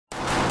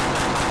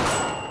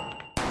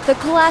The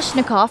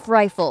Kalashnikov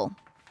rifle.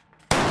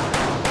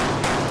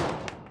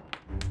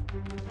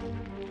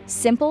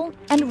 Simple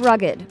and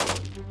rugged,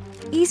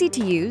 easy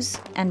to use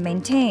and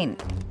maintain.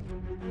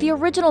 The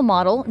original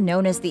model,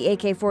 known as the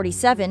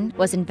AK-47,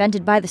 was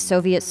invented by the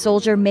Soviet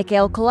soldier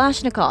Mikhail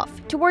Kalashnikov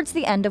towards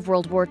the end of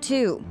World War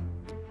II.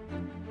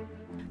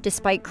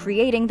 Despite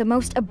creating the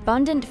most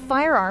abundant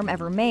firearm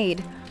ever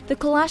made, the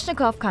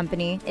Kalashnikov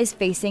company is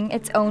facing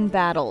its own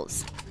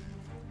battles.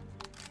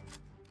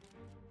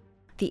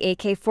 The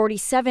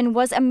AK-47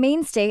 was a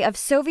mainstay of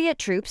Soviet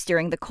troops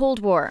during the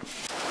Cold War.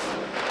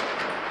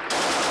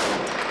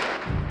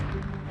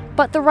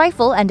 But the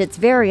rifle and its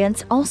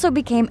variants also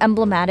became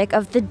emblematic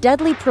of the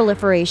deadly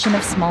proliferation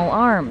of small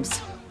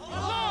arms,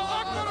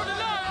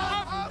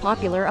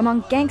 popular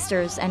among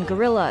gangsters and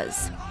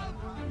guerrillas.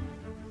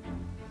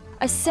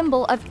 A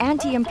symbol of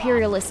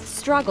anti-imperialist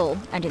struggle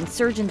and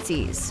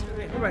insurgencies.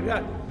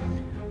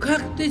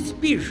 Как ты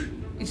спишь?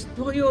 Из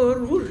твоего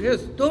оружия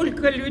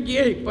столько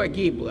людей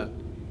погибло.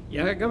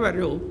 Я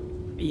говорю,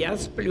 я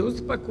сплю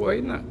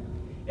спокойно.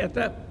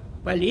 Это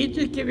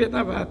политики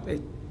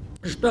виноваты,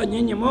 что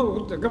они не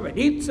могут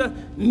договориться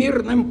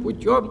мирным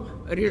путем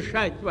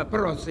решать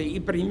вопросы и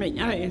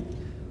применяют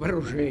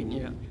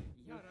вооружение.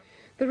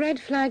 The red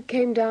flag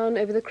came down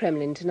over the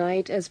Kremlin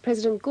tonight as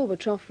President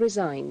Gorbachev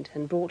resigned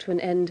and brought to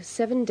an end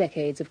 7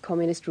 decades of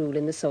communist rule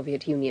in the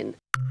Soviet Union.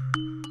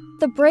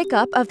 The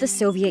breakup of the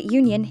Soviet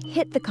Union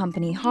hit the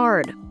company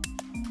hard.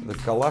 The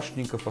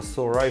Kalashnikov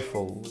assault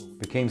rifle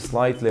became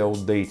slightly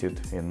outdated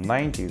in the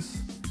 90s,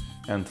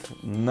 and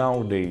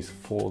nowadays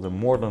for the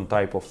modern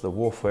type of the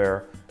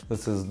warfare,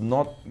 this is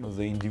not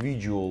the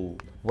individual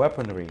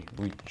weaponry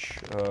which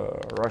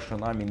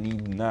Russian army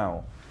need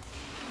now.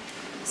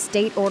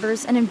 State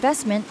orders and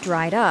investment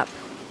dried up.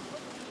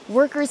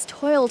 Workers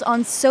toiled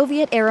on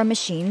Soviet-era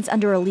machines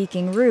under a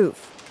leaking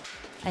roof,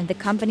 and the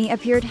company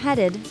appeared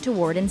headed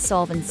toward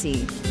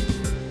insolvency.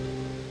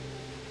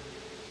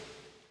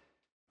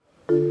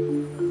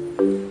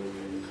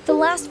 The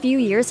last few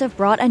years have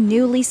brought a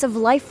new lease of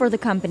life for the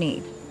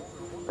company.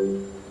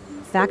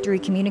 Factory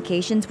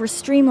communications were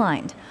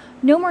streamlined.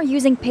 No more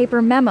using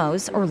paper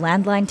memos or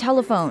landline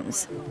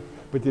telephones.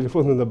 По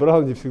телефону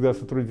набрал, не всегда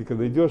сотрудника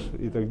найдешь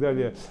и так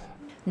далее.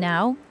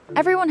 Now,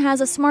 everyone has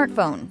a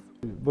smartphone.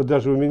 Вот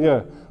даже у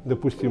меня,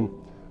 допустим,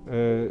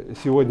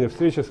 сегодня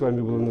встреча с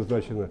вами была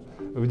назначена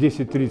в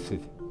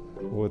 10:30.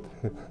 Вот.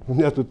 У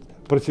меня тут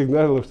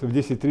просигналило, что в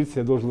 10:30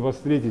 я должен вас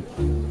встретить.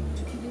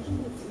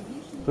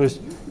 То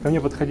есть ко мне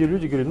подходили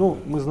люди и говорили, ну,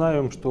 мы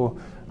знаем, что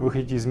вы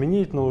хотите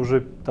изменить, но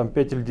уже там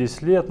 5 или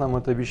 10 лет нам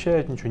это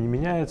обещают, ничего не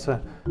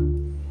меняется.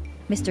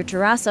 Mr.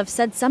 Tarasov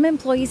said some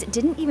employees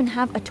didn't even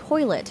have a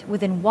toilet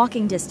within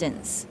walking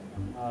distance.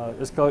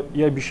 Я сказал,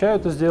 я обещаю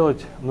это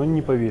сделать, но они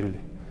не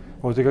поверили.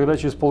 Вот, и когда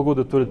через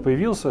полгода туалет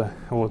появился,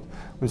 вот,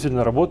 он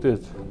действительно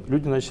работает,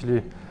 люди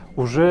начали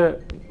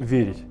уже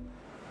верить.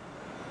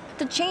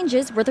 The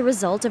changes were the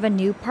result of a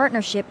new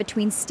partnership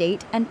between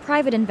state and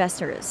private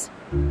investors.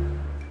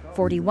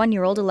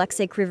 41-year-old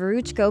Alexei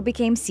Krivoruchko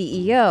became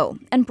CEO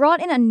and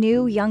brought in a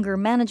new, younger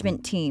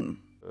management team.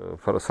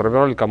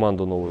 Сформировали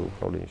команду новую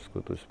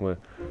управленческую, то есть мы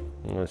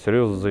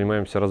серьезно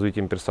занимаемся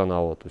развитием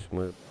персонала, то есть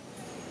мы.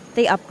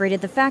 They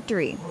upgraded the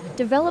factory,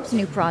 developed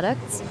new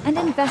products, and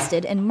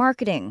invested in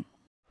marketing.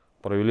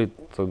 Провели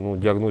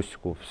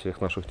диагностику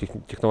всех наших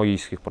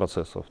технологических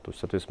процессов, то есть,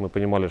 соответственно, мы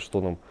понимали, что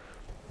нам,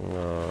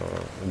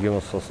 где у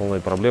нас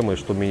основные проблемы и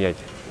что менять,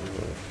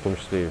 в том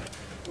числе и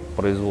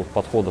в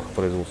подходах к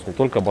производству, не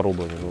только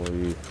оборудование, но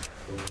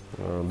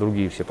и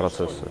другие все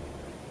процессы.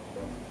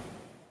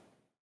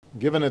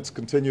 Given its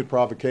continued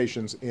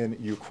provocations in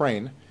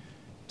Ukraine,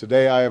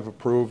 today I have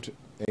approved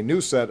a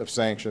new set of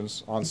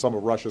sanctions on some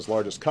of Russia's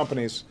largest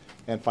companies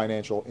and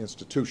financial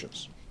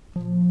institutions.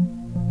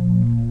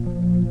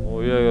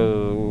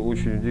 Я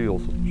очень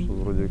удивился, что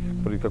вроде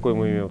при какое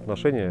мы имеем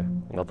отношение,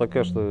 а так,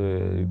 конечно,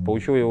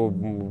 получил его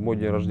в мой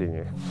день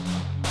рождения.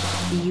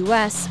 The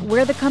U.S.,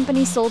 where the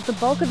company sold the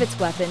bulk of its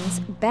weapons,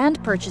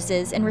 banned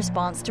purchases in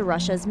response to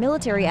Russia's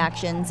military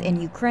actions in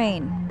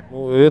Ukraine.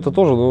 Это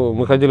тоже,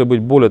 мы хотели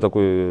быть более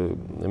такой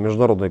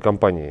международной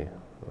компанией.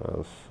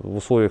 В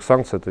условиях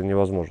санкций это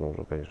невозможно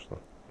уже, конечно.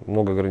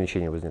 Много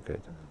ограничений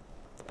возникает.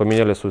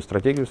 Поменяли свою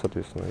стратегию,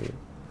 соответственно.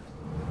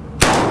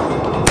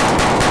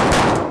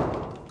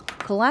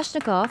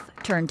 Kalashnikov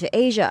turned to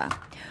Asia,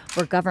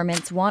 where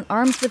governments want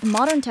arms with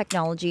modern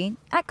technology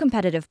at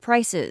competitive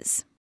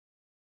prices.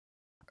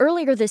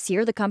 Earlier this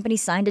year, the company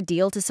signed a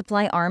deal to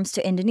supply arms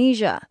to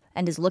Indonesia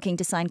and is looking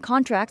to sign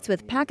contracts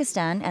with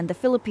Pakistan and the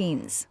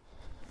Philippines.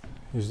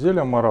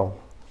 Изделие «Морал»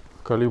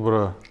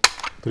 калибра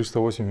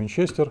 308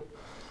 винчестер,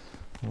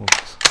 вот,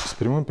 с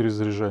прямым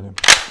перезаряжанием.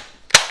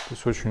 То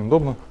есть очень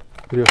удобно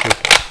приехать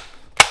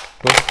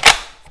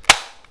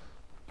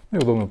и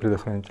удобно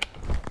предохранитель.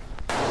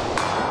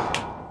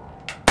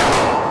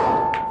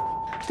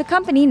 The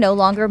company no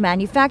longer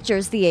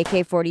manufactures the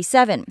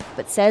AK-47,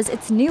 but says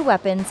its new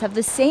weapons have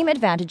the same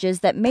advantages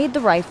that made the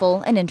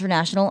rifle an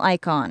international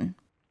icon: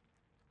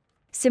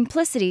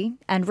 simplicity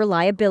and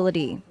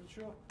reliability.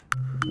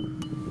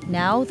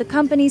 Now, the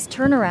company's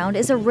turnaround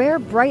is a rare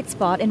bright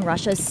spot in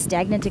Russia's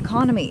stagnant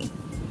economy.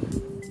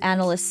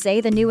 Analysts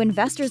say the new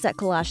investors at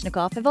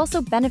Kalashnikov have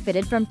also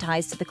benefited from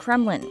ties to the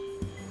Kremlin.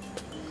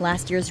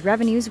 Last year's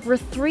revenues were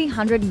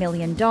 $300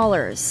 million.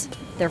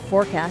 They're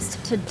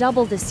forecast to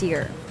double this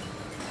year.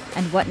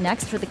 And what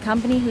next for the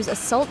company whose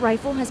assault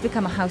rifle has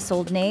become a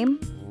household name?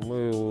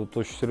 Мы вот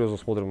очень серьезно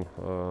смотрим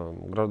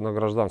на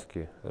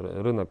гражданский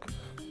рынок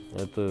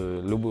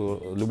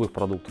любых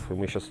продуктов, и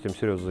мы сейчас этим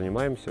серьезно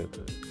занимаемся.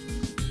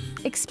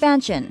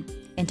 Expansion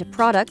into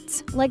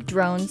products like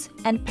drones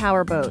and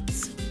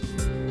powerboats.